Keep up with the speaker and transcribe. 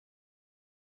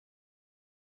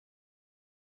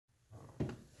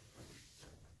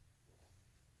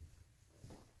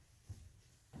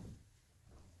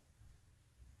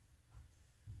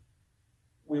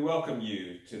We welcome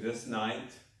you to this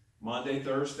night, Maundy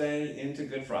Thursday into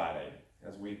Good Friday,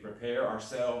 as we prepare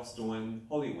ourselves during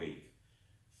Holy Week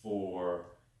for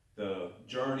the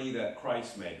journey that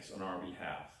Christ makes on our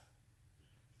behalf,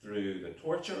 through the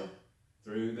torture,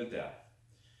 through the death.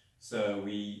 So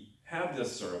we have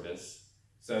this service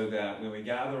so that when we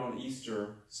gather on Easter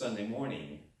Sunday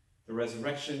morning, the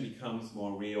resurrection becomes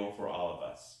more real for all of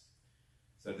us.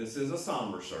 So this is a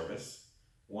somber service,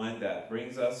 one that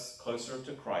brings us closer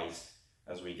to Christ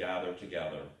as we gather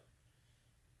together.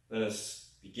 Let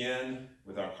us begin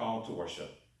with our call to worship.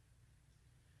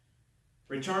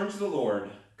 Return to the Lord,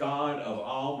 God of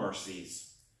all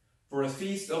mercies, for a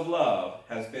feast of love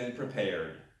has been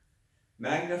prepared.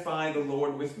 Magnify the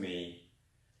Lord with me.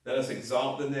 Let us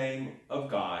exalt the name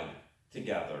of God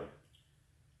together.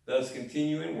 Let us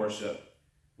continue in worship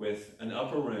with an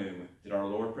upper room did our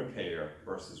Lord prepare,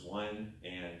 verses 1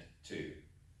 and 2.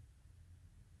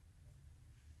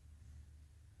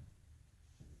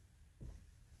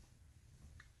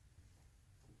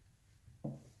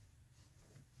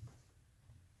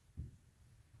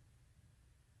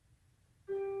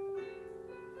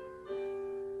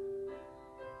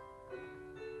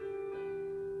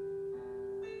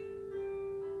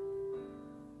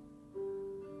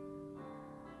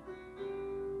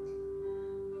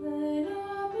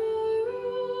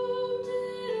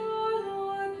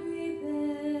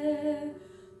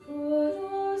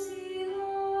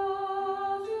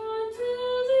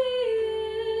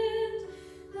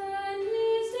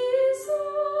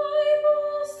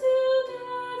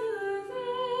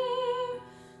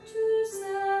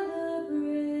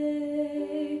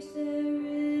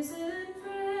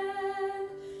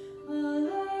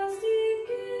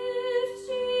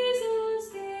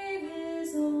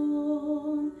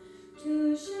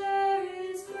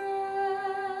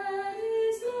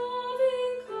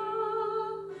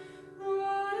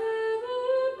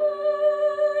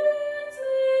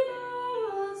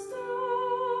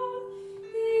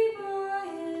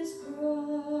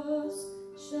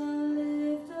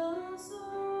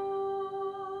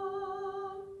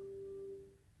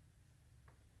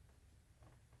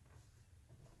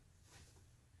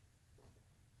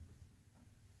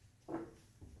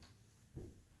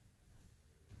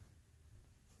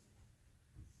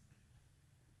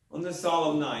 On this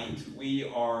solemn night, we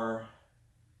are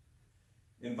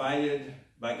invited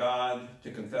by God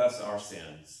to confess our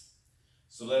sins.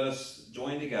 So let us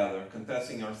join together,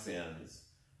 confessing our sins.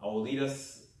 I will lead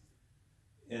us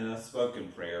in a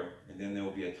spoken prayer, and then there will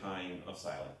be a time of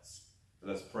silence.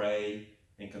 Let us pray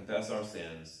and confess our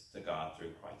sins to God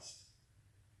through Christ.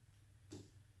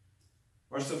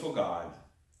 Merciful God,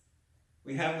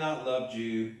 we have not loved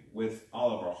you with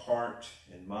all of our heart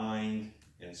and mind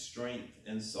and strength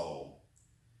and soul.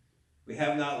 We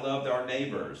have not loved our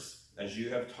neighbors as you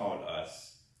have taught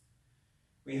us.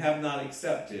 We have not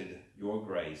accepted your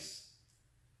grace.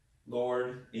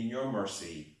 Lord, in your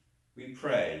mercy, we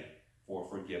pray for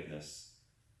forgiveness.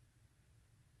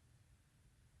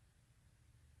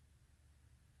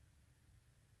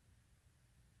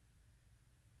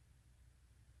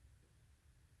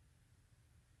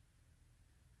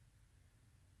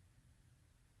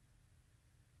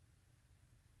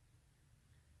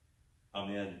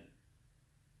 Amen.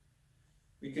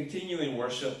 We continue in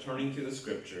worship, turning to the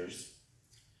scriptures.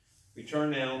 We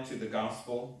turn now to the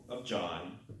Gospel of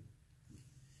John,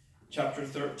 chapter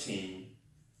 13,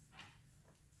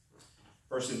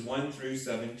 verses 1 through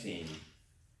 17.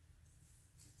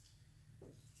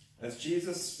 As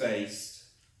Jesus faced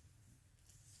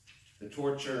the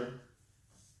torture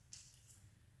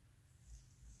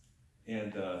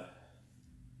and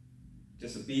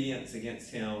disobedience against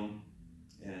him,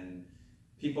 and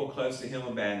people close to him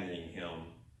abandoning him,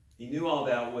 he knew all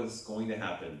that was going to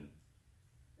happen.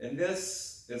 And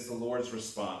this is the Lord's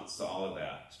response to all of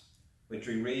that, which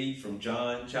we read from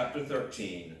John chapter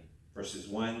 13, verses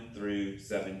 1 through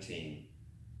 17.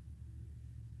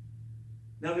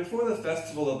 Now before the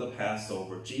festival of the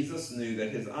Passover, Jesus knew that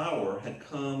his hour had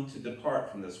come to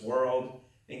depart from this world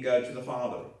and go to the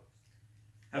Father.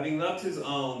 Having loved his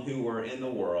own who were in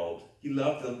the world, he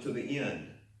loved them to the end.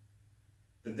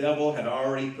 The devil had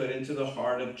already put into the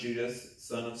heart of Judas,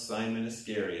 son of Simon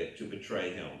Iscariot, to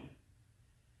betray him.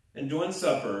 And during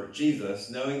supper,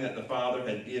 Jesus, knowing that the Father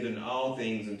had given all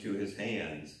things into his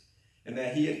hands, and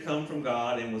that he had come from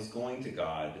God and was going to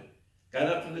God, got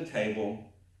up from the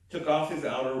table, took off his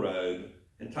outer robe,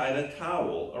 and tied a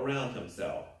towel around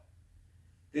himself.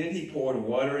 Then he poured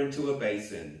water into a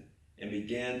basin and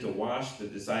began to wash the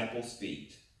disciples'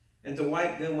 feet, and to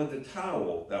wipe them with the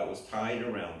towel that was tied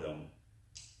around them.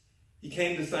 He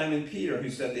came to Simon Peter, who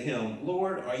said to him,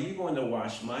 "Lord, are you going to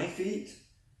wash my feet?"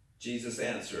 Jesus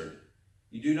answered,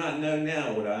 "You do not know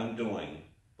now what I am doing,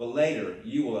 but later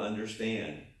you will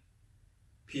understand."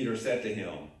 Peter said to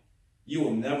him, "You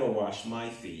will never wash my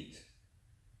feet."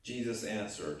 Jesus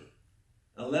answered,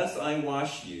 "Unless I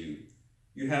wash you,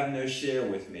 you have no share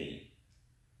with me."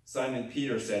 Simon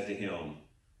Peter said to him,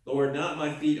 "Lord, not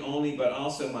my feet only, but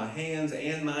also my hands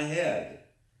and my head."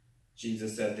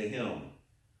 Jesus said to him,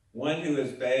 "One who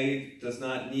is bathed does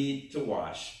not need to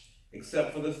wash,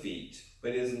 except for the feet,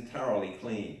 but is entirely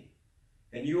clean.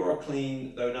 And you are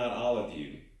clean, though not all of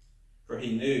you." For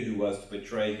he knew who was to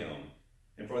betray him.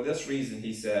 And for this reason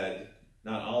he said,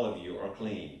 "Not all of you are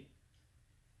clean."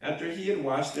 After he had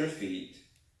washed their feet,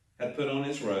 had put on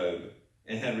his robe,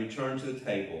 and had returned to the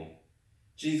table,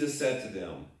 Jesus said to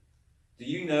them, "Do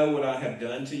you know what I have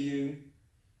done to you?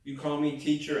 You call me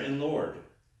teacher and Lord,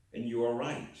 and you are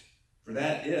right, for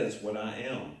that is what I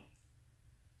am.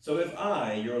 So if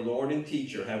I, your Lord and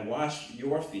teacher, have washed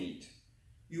your feet,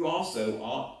 you also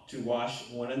ought to wash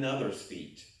one another's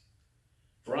feet.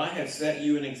 For I have set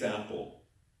you an example,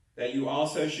 that you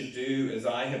also should do as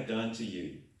I have done to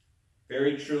you.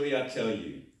 Very truly I tell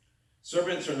you,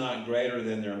 servants are not greater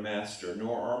than their master,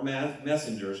 nor are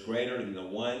messengers greater than the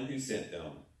one who sent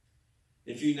them.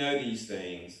 If you know these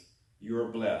things, you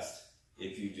are blessed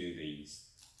if you do these."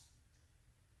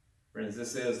 Friends,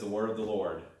 this is the word of the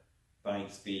Lord.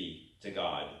 Thanks be to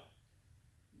God.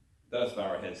 Let us bow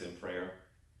our heads in prayer.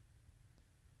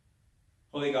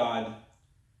 Holy God,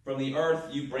 from the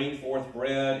earth you bring forth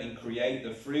bread and create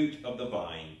the fruit of the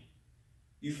vine.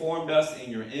 You formed us in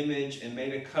your image and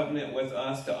made a covenant with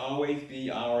us to always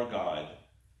be our God.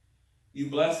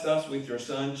 You blessed us with your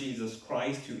Son, Jesus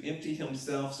Christ, who emptied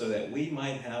himself so that we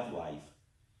might have life.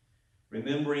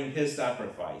 Remembering his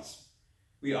sacrifice,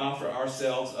 we offer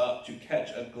ourselves up to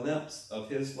catch a glimpse of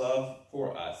his love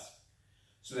for us,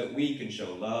 so that we can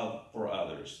show love for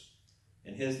others.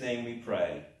 In his name we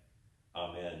pray.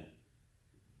 Amen.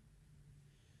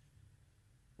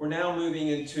 We're now moving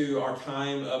into our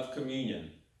time of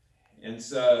communion. And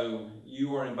so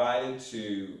you are invited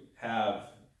to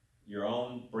have your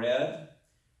own bread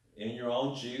and your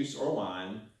own juice or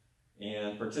wine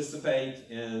and participate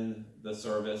in the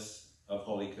service of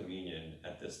Holy Communion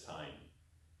at this time.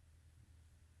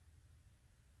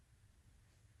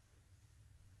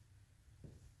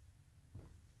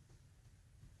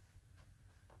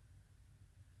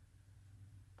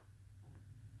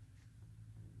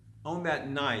 On that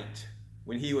night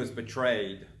when he was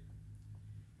betrayed,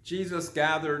 Jesus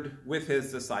gathered with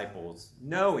his disciples,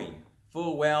 knowing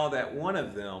full well that one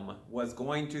of them was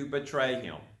going to betray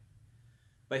him.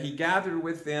 But he gathered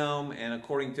with them and,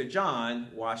 according to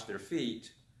John, washed their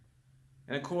feet.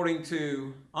 And according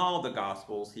to all the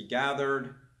Gospels, he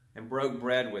gathered and broke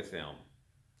bread with them.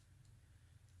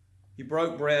 He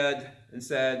broke bread and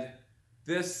said,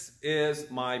 "This is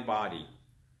my body,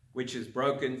 which is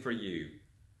broken for you.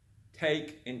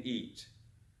 Take and eat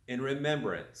in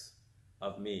remembrance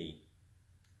of me."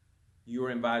 You are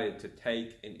invited to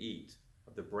take and eat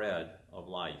of the bread of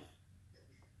life.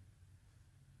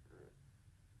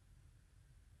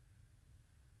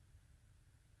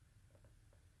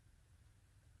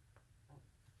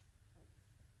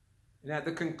 And at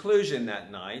the conclusion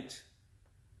that night,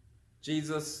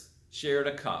 Jesus shared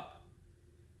a cup.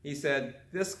 He said,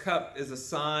 "This cup is a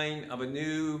sign of a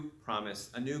new promise,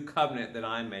 a new covenant that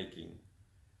I'm making.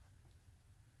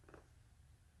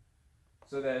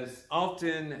 So that as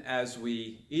often as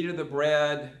we eat of the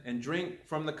bread and drink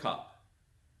from the cup,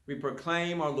 we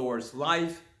proclaim our Lord's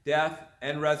life, death,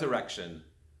 and resurrection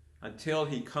until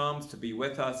he comes to be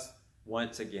with us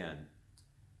once again."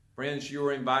 Friends, you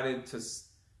are invited to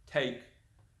take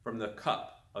from the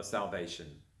cup of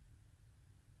salvation.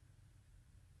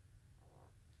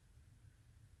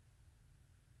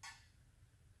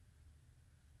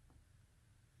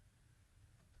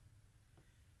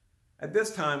 At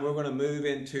this time, we're going to move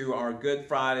into our Good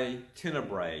Friday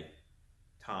Tenebrae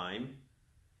time.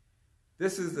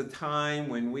 This is the time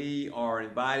when we are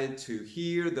invited to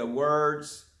hear the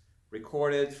words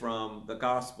recorded from the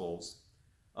Gospels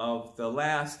of the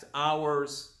last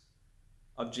hours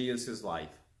of Jesus'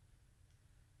 life.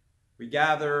 We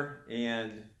gather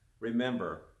and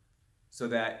remember so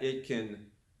that it can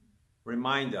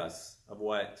remind us of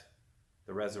what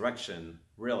the resurrection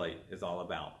really is all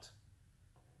about.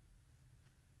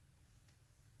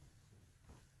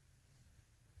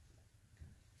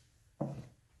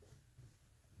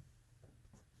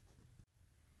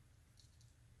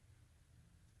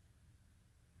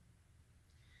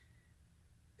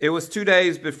 It was 2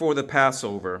 days before the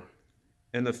Passover,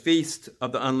 and the feast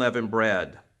of the unleavened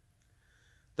bread.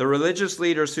 The religious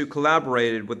leaders who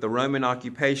collaborated with the Roman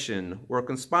occupation were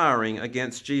conspiring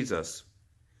against Jesus.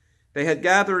 They had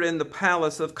gathered in the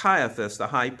palace of Caiaphas, the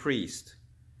high priest.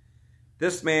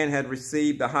 This man had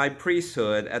received the high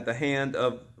priesthood at the hand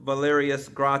of Valerius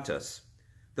Gratus,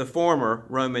 the former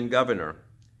Roman governor,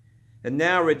 and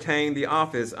now retained the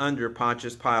office under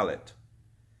Pontius Pilate.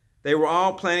 They were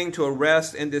all planning to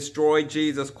arrest and destroy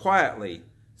Jesus quietly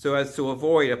so as to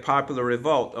avoid a popular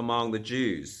revolt among the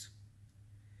Jews.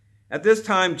 At this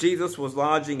time, Jesus was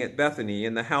lodging at Bethany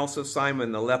in the house of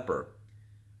Simon the leper.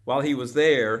 While he was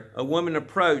there, a woman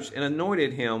approached and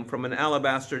anointed him from an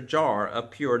alabaster jar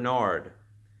of pure nard.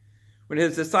 When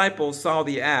his disciples saw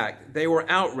the act, they were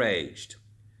outraged.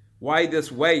 "Why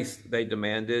this waste?" they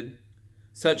demanded.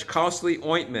 "Such costly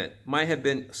ointment might have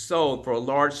been sold for a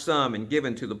large sum and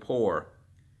given to the poor."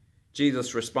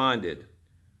 Jesus responded,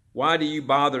 "Why do you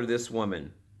bother this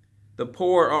woman? The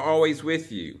poor are always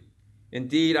with you.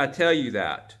 Indeed, I tell you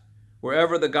that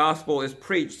wherever the gospel is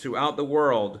preached throughout the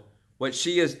world, what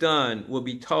she has done will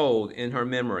be told in her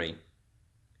memory."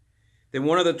 Then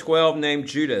one of the 12, named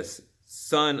Judas,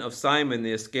 son of Simon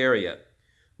the Iscariot,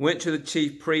 went to the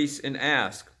chief priests and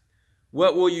asked,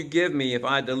 "What will you give me if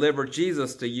I deliver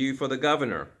Jesus to you for the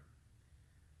governor?"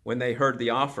 When they heard the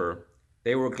offer,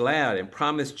 they were glad and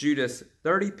promised Judas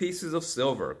 30 pieces of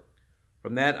silver.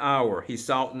 From that hour, he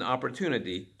sought an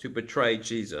opportunity to betray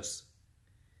Jesus.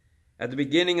 At the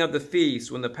beginning of the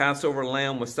feast, when the Passover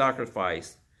lamb was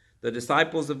sacrificed, the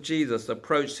disciples of Jesus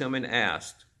approached him and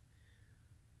asked,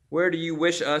 "Where do you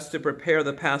wish us to prepare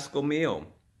the Paschal meal?"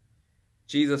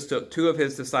 Jesus took 2 of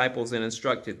his disciples and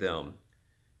instructed them,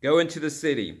 "Go into the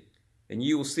city, and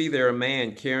you will see there a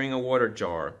man carrying a water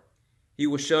jar. He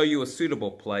will show you a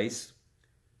suitable place."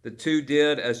 The 2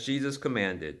 did as Jesus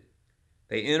commanded.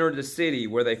 They entered the city,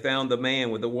 where they found the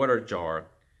man with the water jar,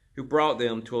 who brought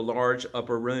them to a large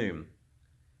upper room.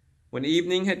 When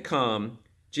evening had come,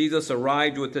 Jesus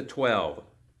arrived with the 12.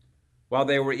 While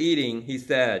they were eating, he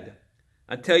said,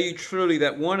 "I tell you truly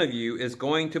that one of you is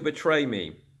going to betray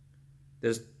me."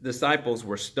 The disciples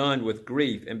were stunned with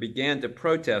grief and began to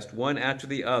protest one after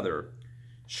the other.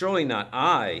 "Surely not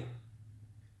I."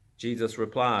 Jesus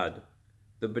replied,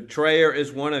 "The betrayer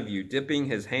is one of you, dipping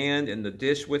his hand in the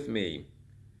dish with me.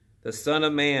 The Son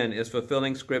of Man is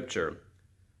fulfilling Scripture.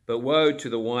 But woe to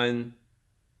the one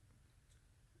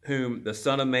whom the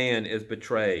Son of Man is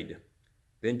betrayed."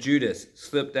 Then Judas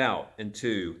slipped out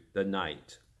into the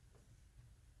night.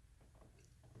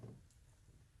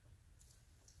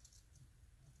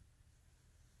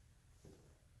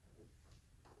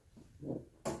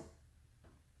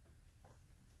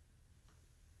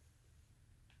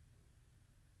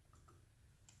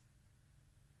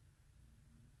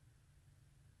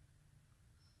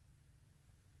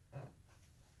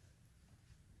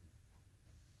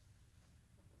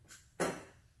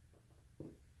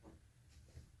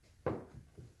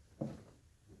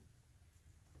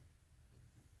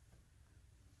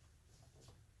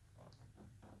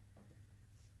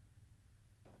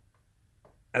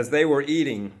 As they were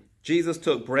eating, Jesus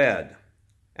took bread.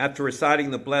 After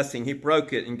reciting the blessing, he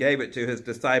broke it and gave it to his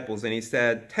disciples, and he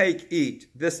said, "Take, eat,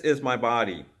 this is my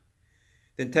body."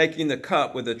 Then taking the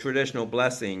cup with the traditional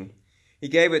blessing, he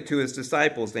gave it to his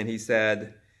disciples, and he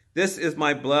said, "This is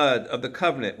my blood of the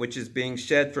covenant, which is being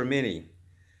shed for many.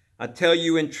 I tell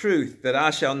you in truth that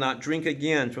I shall not drink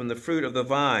again from the fruit of the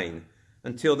vine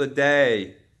until the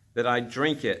day that I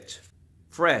drink it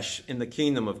fresh in the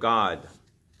kingdom of God."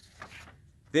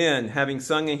 Then, having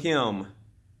sung a hymn,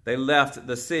 they left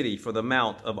the city for the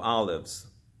Mount of Olives.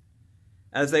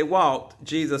 As they walked,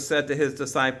 Jesus said to his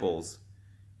disciples,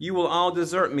 "You will all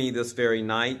desert me this very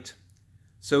night.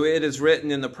 So it is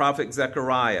written in the prophet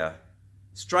Zechariah,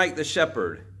 'Strike the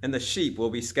shepherd, and the sheep will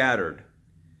be scattered.'"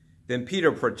 Then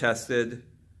Peter protested,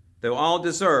 "Though all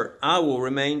desert, I will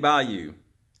remain by you."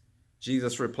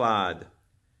 Jesus replied,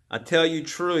 "I tell you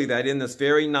truly that in this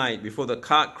very night, before the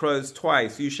cock crows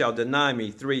twice, you shall deny me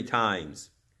 3 times.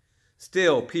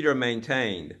 Still, Peter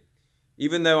maintained,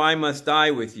 "Even though I must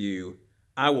die with you,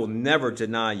 I will never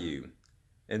deny you."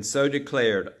 And so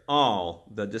declared all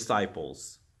the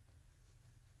disciples.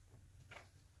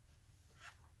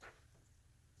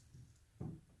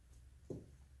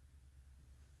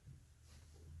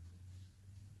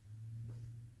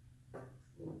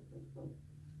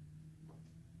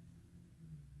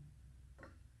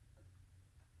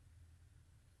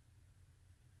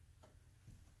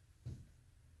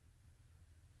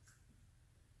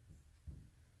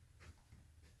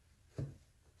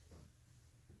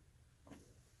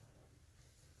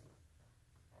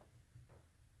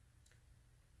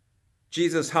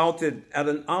 Jesus halted at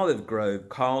an olive grove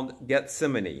called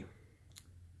Gethsemane.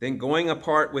 Then going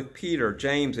apart with Peter,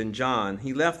 James, and John,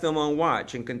 he left them on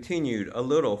watch and continued a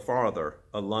little farther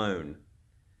alone.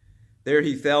 There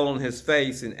he fell on his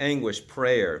face in anguished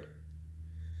prayer.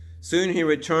 Soon he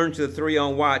returned to the three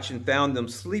on watch and found them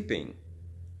sleeping.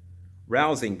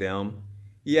 Rousing them,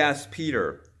 he asked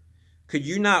Peter, "Could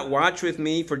you not watch with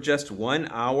me for just 1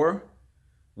 hour?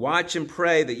 Watch and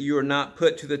pray that you are not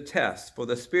put to the test, for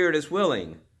the spirit is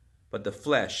willing, but the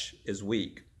flesh is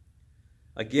weak."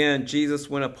 Again, Jesus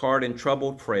went apart in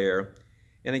troubled prayer,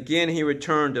 and again he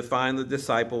returned to find the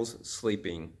disciples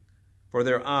sleeping, for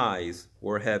their eyes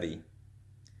were heavy.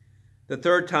 The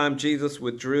third time Jesus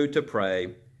withdrew to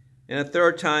pray, and a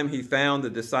third time he found the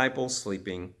disciples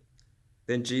sleeping.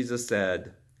 Then Jesus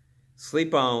said,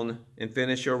 "Sleep on and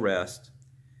finish your rest.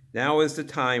 Now is the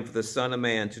time for the Son of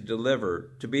Man to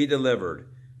be delivered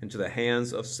into the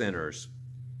hands of sinners.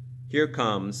 Here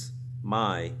comes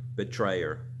my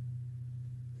betrayer."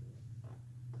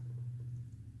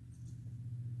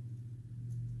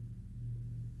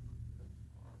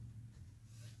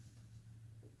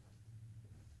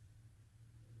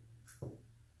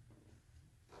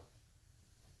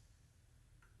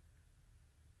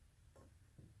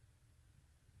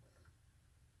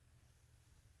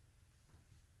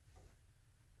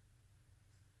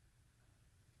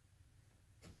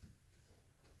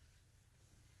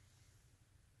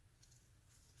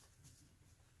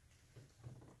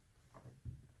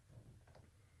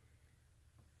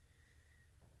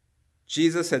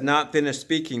 Jesus had not finished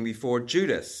speaking before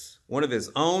Judas, one of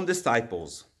his own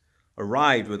disciples,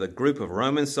 arrived with a group of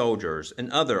Roman soldiers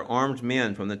and other armed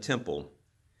men from the temple.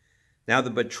 Now the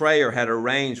betrayer had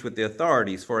arranged with the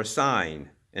authorities for a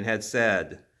sign and had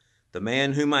said, "The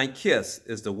man whom I kiss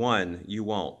is the one you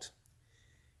want."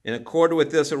 In accord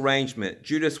with this arrangement,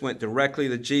 Judas went directly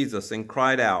to Jesus and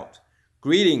cried out,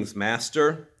 "Greetings,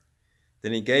 Master."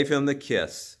 Then he gave him the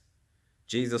kiss.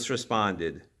 Jesus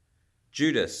responded,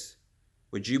 "Judas,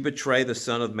 would you betray the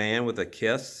Son of Man with a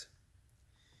kiss?"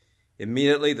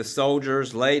 Immediately the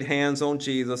soldiers laid hands on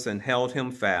Jesus and held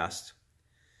him fast.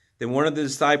 Then one of the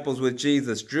disciples with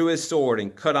Jesus drew his sword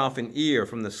and cut off an ear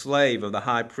from the slave of the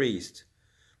high priest.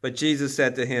 But Jesus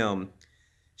said to him,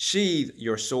 "Sheathe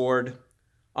your sword.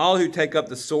 All who take up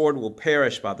the sword will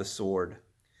perish by the sword.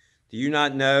 Do you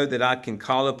not know that I can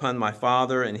call upon my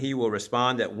Father, and he will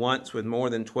respond at once with more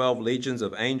than 12 legions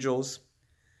of angels?"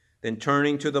 Then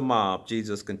turning to the mob,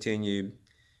 Jesus continued,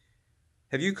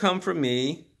 "Have you come for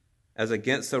me as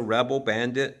against a rebel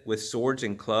bandit with swords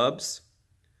and clubs?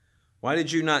 Why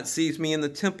did you not seize me in the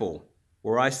temple,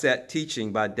 where I sat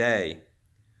teaching by day?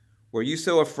 Were you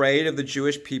so afraid of the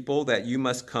Jewish people that you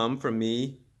must come for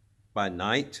me by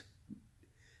night?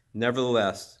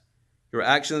 Nevertheless, your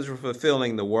actions were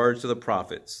fulfilling the words of the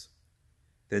prophets."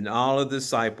 Then all of the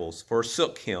disciples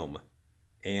forsook him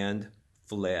and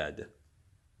fled.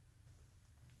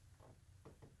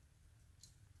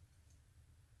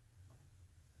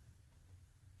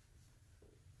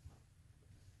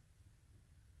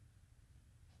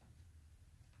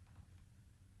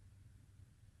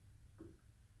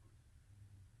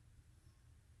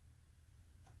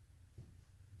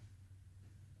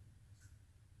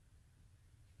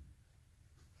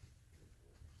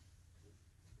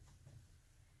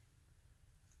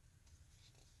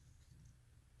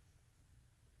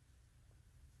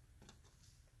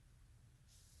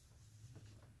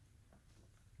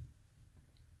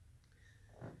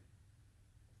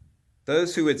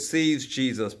 Those who had seized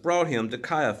Jesus brought him to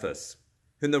Caiaphas,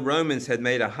 whom the Romans had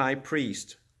made a high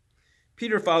priest.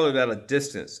 Peter followed at a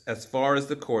distance as far as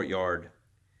the courtyard.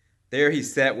 There he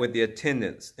sat with the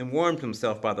attendants and warmed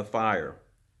himself by the fire.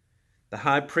 The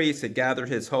high priest had gathered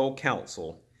his whole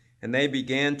council, and they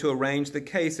began to arrange the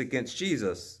case against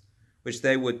Jesus, which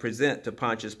they would present to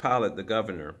Pontius Pilate, the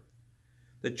governor.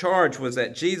 The charge was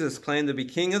that Jesus claimed to be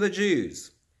king of the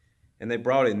Jews, and they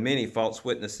brought in many false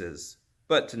witnesses,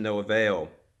 but to no avail.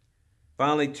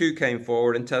 Finally, 2 came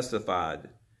forward and testified.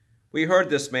 "We heard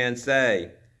this man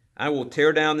say, 'I will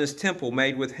tear down this temple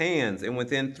made with hands, and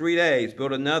within 3 days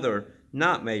build another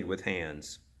not made with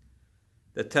hands.'"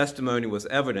 The testimony was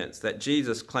evidence that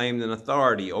Jesus claimed an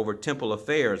authority over temple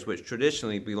affairs which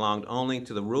traditionally belonged only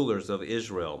to the rulers of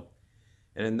Israel.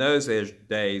 And in those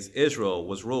days, Israel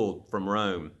was ruled from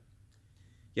Rome.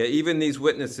 Yet even these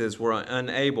witnesses were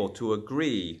unable to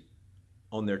agree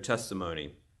on their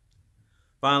testimony.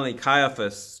 Finally,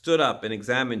 Caiaphas stood up and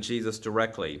examined Jesus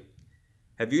directly.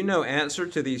 "Have you no answer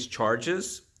to these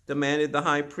charges?" demanded the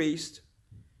high priest.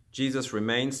 Jesus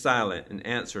remained silent and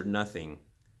answered nothing.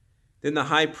 Then the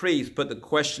high priest put the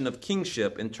question of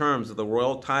kingship in terms of the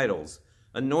royal titles,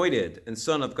 anointed and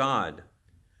Son of God.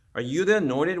 Are you the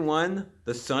anointed one,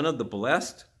 the Son of the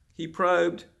Blessed? He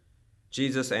probed.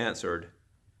 Jesus answered,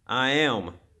 I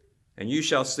am, and you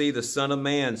shall see the Son of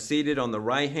Man seated on the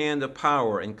right hand of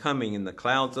power and coming in the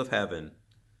clouds of heaven.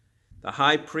 The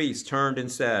high priest turned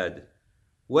and said,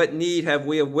 What need have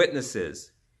we of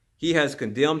witnesses? He has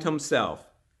condemned himself.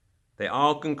 They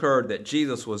all concurred that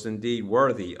Jesus was indeed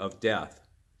worthy of death.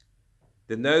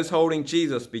 Then those holding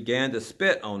Jesus began to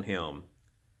spit on him.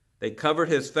 They covered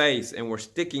his face and were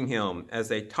sticking him as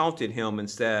they taunted him and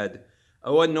said,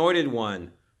 O anointed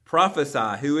one,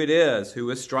 prophesy who it is who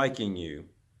is striking you.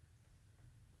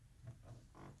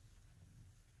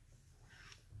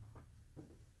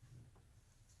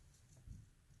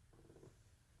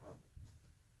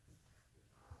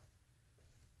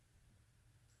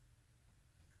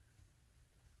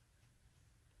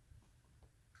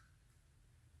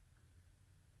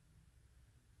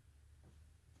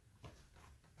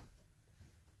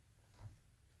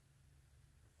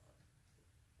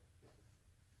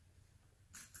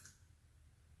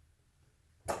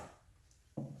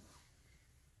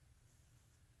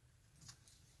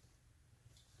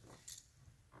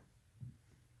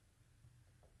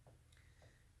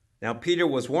 Now Peter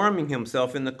was warming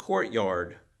himself in the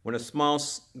courtyard when a small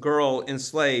girl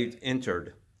enslaved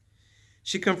entered.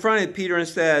 She confronted Peter and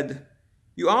said,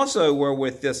 You also were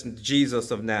with this Jesus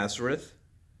of Nazareth.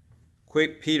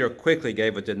 Peter quickly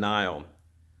gave a denial.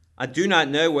 I do not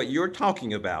know what you are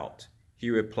talking about,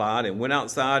 he replied, and went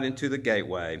outside into the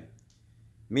gateway.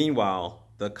 Meanwhile,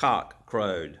 the cock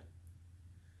crowed.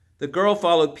 The girl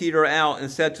followed Peter out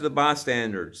and said to the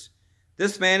bystanders,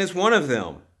 This man is one of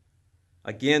them.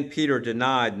 Again, Peter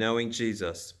denied knowing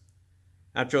Jesus.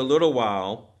 After a little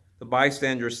while, the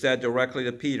bystanders said directly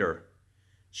to Peter,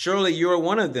 Surely you are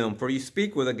one of them, for you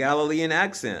speak with a Galilean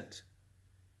accent.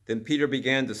 Then Peter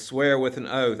began to swear with an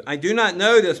oath, I do not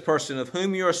know this person of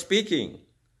whom you are speaking.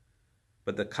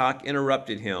 But the cock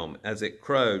interrupted him as it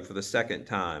crowed for the second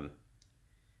time.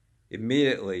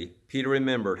 Immediately, Peter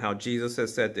remembered how Jesus had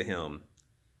said to him,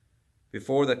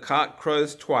 Before the cock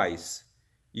crows twice,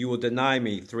 you will deny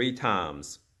me 3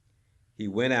 times. He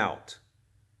went out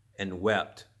and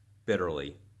wept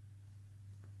bitterly.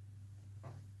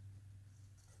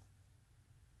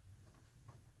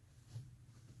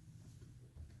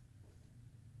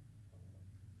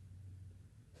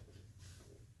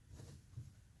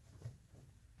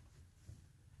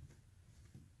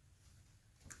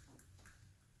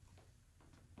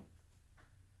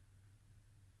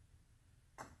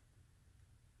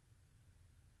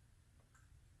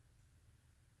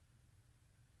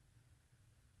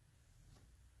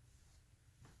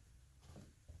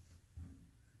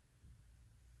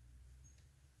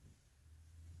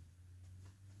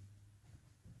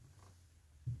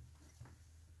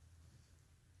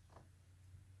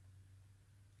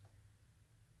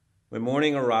 When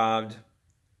morning arrived,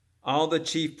 all the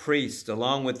chief priests,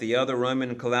 along with the other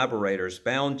Roman collaborators,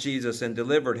 bound Jesus and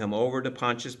delivered him over to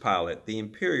Pontius Pilate, the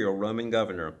imperial Roman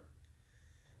governor.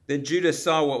 Then Judas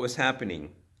saw what was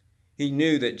happening. He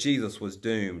knew that Jesus was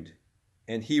doomed,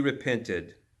 and he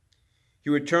repented. He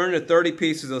returned the 30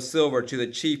 pieces of silver to the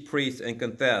chief priests and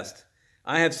confessed,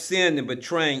 I have sinned in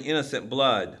betraying innocent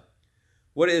blood.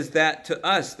 What is that to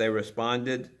us? They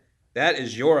responded. That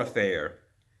is your affair.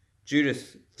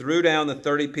 Judas threw down the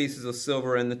 30 pieces of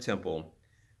silver in the temple.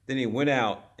 Then he went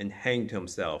out and hanged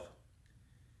himself.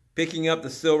 Picking up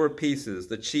the silver pieces,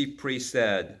 the chief priest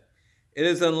said, It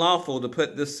is unlawful to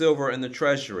put this silver in the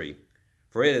treasury,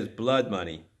 for it is blood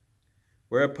money.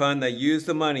 Whereupon they used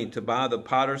the money to buy the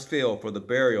potter's field for the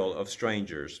burial of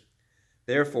strangers.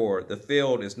 Therefore, the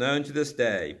field is known to this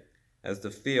day as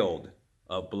the field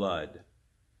of blood.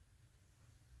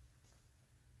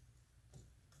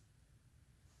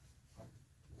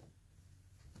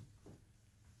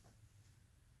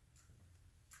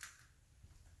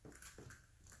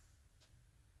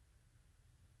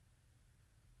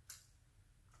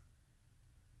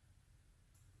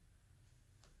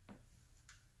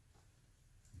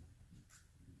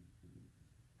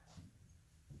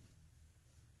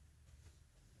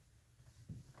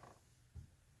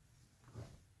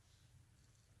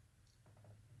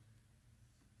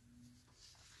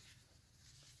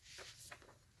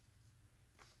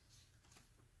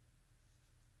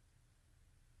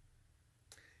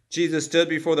 Jesus stood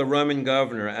before the Roman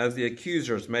governor as the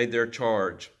accusers made their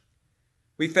charge.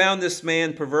 We found this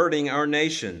man perverting our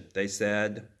nation, they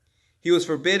said. He was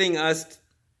forbidding us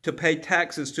to pay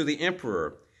taxes to the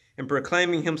emperor and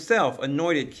proclaiming himself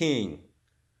anointed king.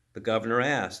 The governor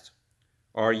asked,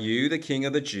 "Are you the King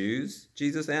of the Jews?"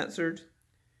 Jesus answered.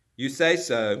 "You say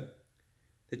so."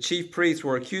 The chief priests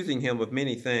were accusing him of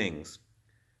many things.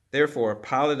 Therefore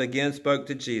Pilate again spoke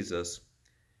to Jesus.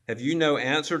 "Have you no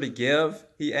answer to give?"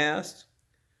 he asked.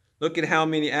 "Look at how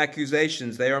many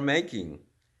accusations they are making."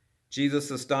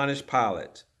 Jesus astonished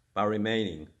Pilate by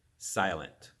remaining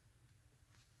silent.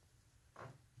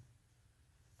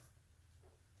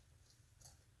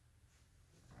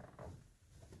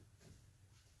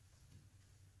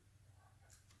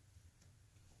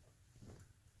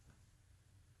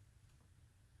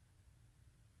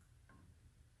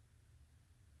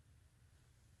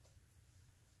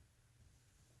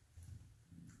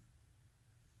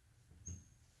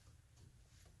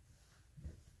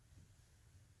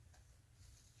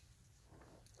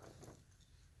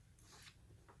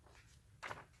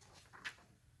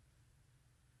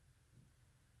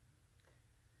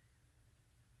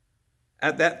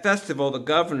 At that festival, the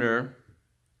governor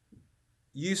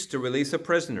used to release a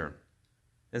prisoner,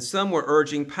 and some were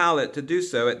urging Pilate to do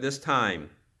so at this time.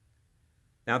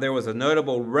 Now there was a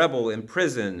notable rebel in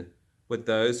prison with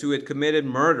those who had committed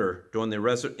murder during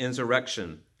the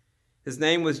insurrection. His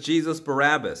name was Jesus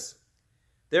Barabbas.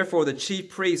 Therefore the chief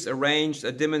priests arranged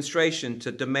a demonstration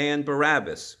to demand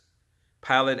Barabbas.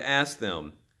 Pilate asked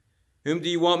them, "Whom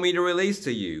do you want me to release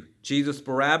to you, Jesus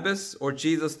Barabbas or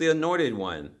Jesus the Anointed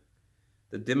One?"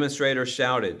 The demonstrators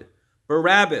shouted,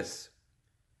 "Barabbas!"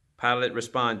 Pilate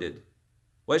responded,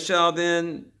 What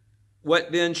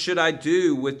then should I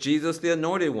do with Jesus the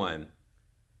Anointed One?"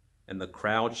 And the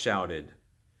crowd shouted,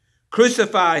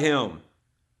 "Crucify him!"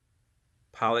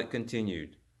 Pilate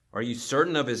continued, "Are you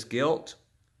certain of his guilt?"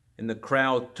 And the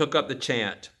crowd took up the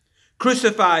chant,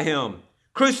 "Crucify him!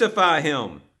 Crucify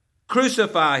him!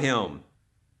 Crucify him!"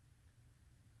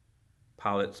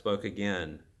 Pilate spoke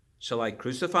again, "Shall I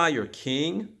crucify your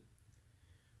king?"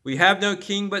 "We have no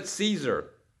king but Caesar,"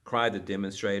 cried the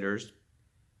demonstrators.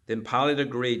 Then Pilate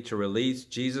agreed to release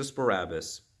Jesus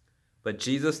Barabbas, but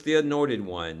Jesus the Anointed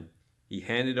One he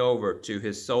handed over to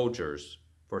his soldiers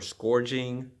for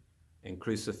scourging and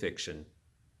crucifixion.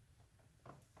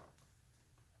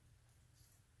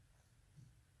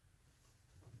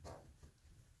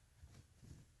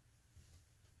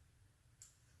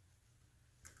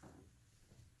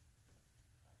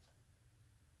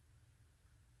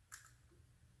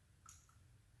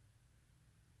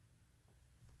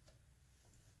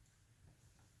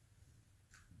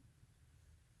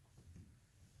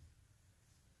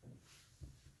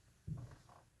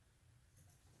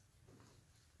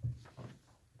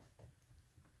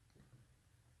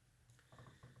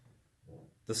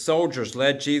 The soldiers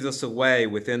led Jesus away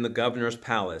within the governor's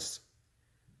palace.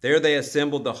 There they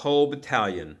assembled the whole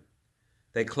battalion.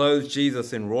 They clothed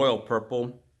Jesus in royal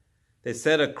purple. They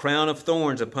set a crown of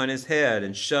thorns upon his head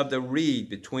and shoved a reed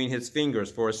between his fingers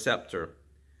for a scepter.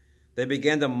 They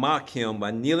began to mock him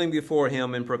by kneeling before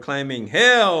him and proclaiming,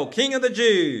 "Hail, King of the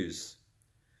Jews!"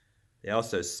 They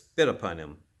also spit upon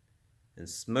him and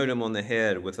smote him on the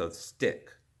head with a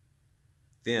stick.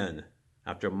 Then,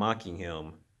 after mocking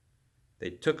him, they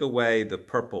took away the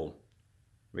purple,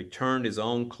 returned his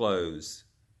own clothes,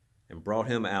 and brought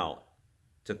him out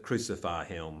to crucify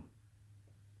him.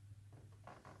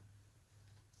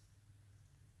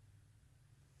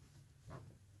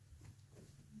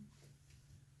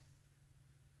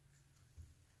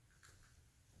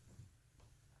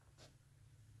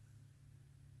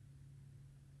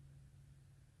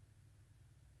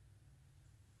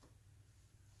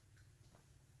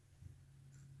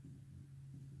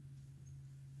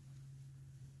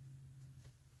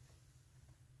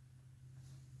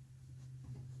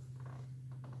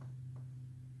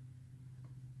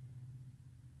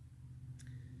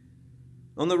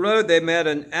 On the road, they met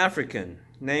an African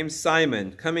named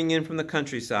Simon coming in from the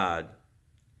countryside.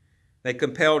 They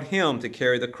compelled him to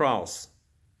carry the cross.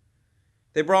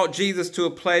 They brought Jesus to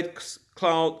a place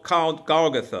called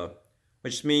Golgotha,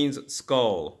 which means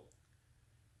skull,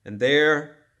 and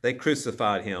there they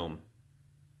crucified him.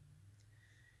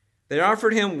 They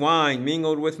offered him wine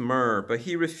mingled with myrrh, but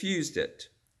he refused it.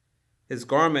 His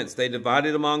garments they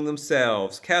divided among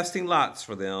themselves, casting lots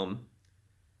for them.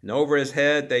 And over his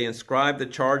head they inscribed the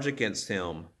charge against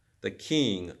him, the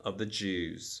King of the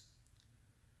Jews.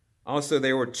 Also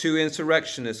there were two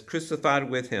insurrectionists crucified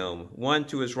with him, one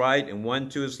to his right and one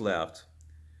to his left.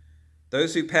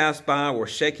 Those who passed by were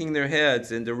shaking their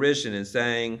heads in derision and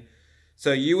saying,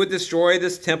 "So you would destroy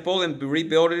this temple and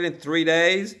rebuild it in 3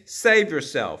 days? Save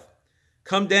yourself.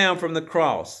 Come down from the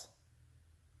cross."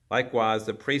 Likewise,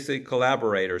 the priestly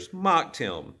collaborators mocked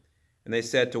him, and they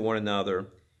said to one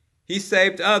another, "He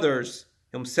saved others,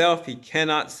 himself he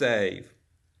cannot save.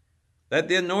 Let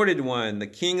the anointed one, the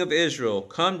King of Israel,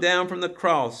 come down from the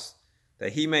cross,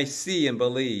 that he may see and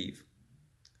believe.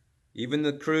 Even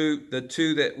the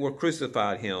two that were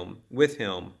crucified with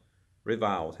him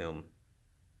reviled him.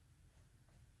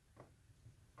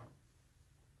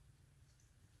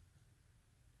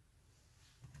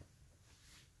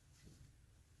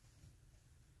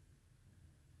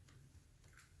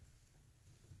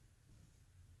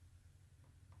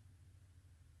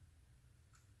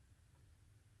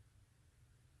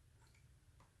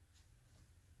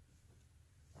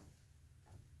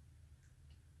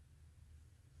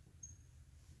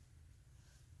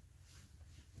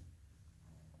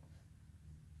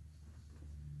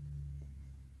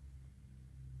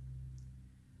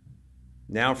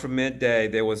 Now from midday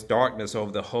there was darkness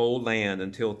over the whole land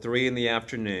until 3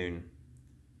 p.m.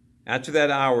 After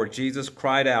that hour Jesus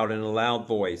cried out in a loud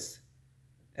voice,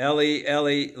 Eli,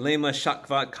 Eli, lema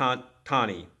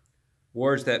sabachthani,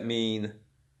 words that mean,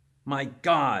 my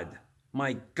God,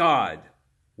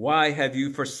 why have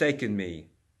you forsaken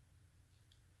me?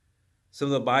 Some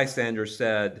of the bystanders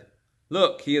said,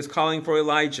 look, he is calling for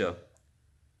Elijah.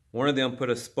 One of them put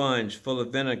a sponge full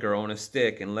of vinegar on a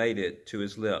stick and laid it to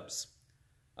his lips.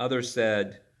 Others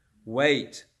said,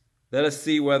 wait, let us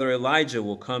see whether Elijah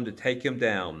will come to take him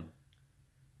down.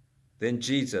 Then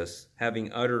Jesus,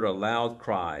 having uttered a loud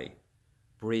cry,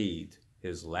 breathed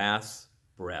his last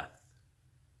breath.